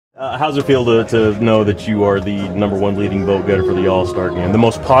How's it feel to know that you are the #1 leading vote getter for the All-Star game, the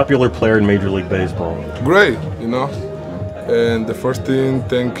most popular player in Major League Baseball? Great, you know. And the first thing,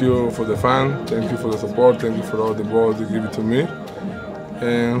 thank you for the fan, thank you for the support, thank you for all the balls you give it to me,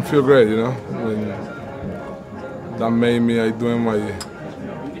 and feel great, you know. That made me doing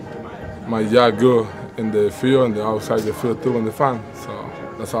my job good in the field and outside the field too, and the fan. So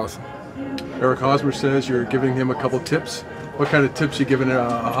that's awesome. Eric Hosmer says you're giving him a couple tips. What kind of tips you giving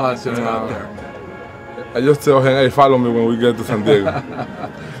Hos out there? I just tell him, hey, follow me when we get to San Diego.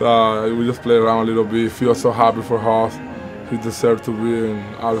 So we just play around a little bit. Feel so happy for Hos. He deserves to be an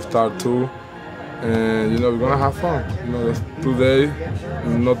All-Star too. And, you know, we're going to have fun. You know, that's 2 days,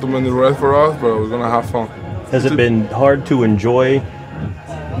 not too many rest for us, but we're going to have fun. Has it been hard to enjoy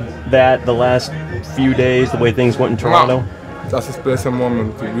that the last few days, the way things went in Toronto? That's a special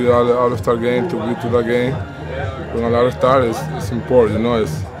moment to be at the All-Star game, to be to that game. When an All-Star is important, you know.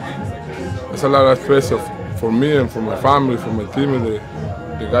 It's a lot of special for me and for my family, for my team, and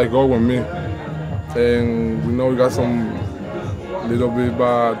the guys go with me. And we know we got some little bit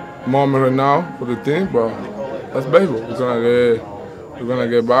bad moment right now for the team, but that's baseball. We're gonna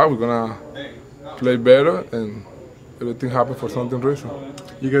get back. We're gonna play better, and everything happens for something reason.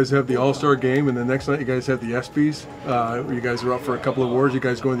 You guys have the All-Star game, and the next night you guys have the ESPYs. You guys are up for a couple of awards. You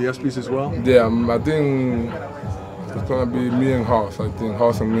guys going to the ESPYs as well? Yeah, I think it's gonna be me and Hos. I think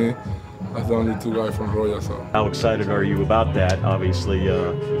Hos and me. That's the only 2 guys from Royal. So. How excited are you about that? Obviously,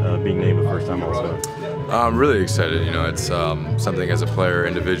 being named a first-time All-Star. I'm really excited. You know, it's something as a player,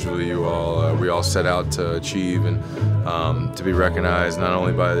 individually, we all set out to achieve, and to be recognized not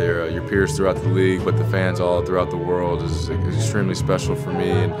only by your peers throughout the league, but the fans all throughout the world is extremely special for me.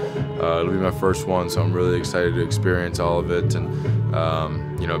 And it'll be my first one, so I'm really excited to experience all of it. And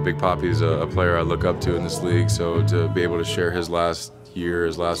you know, Big Papi is a player I look up to in this league, so to be able to share his last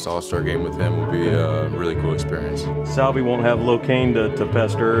All-Star game with him will be a really cool experience. Salvi won't have Locaine to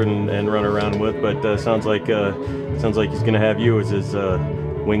pester and run around with, but sounds like he's going to have you as his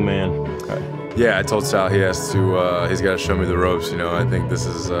wingman. Yeah, I told Sal he's got to show me the ropes. You know, I think this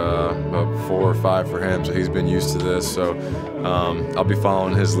is about 4 or 5 for him, so he's been used to this. So I'll be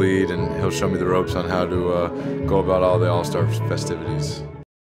following his lead, and he'll show me the ropes on how to go about all the All-Star festivities.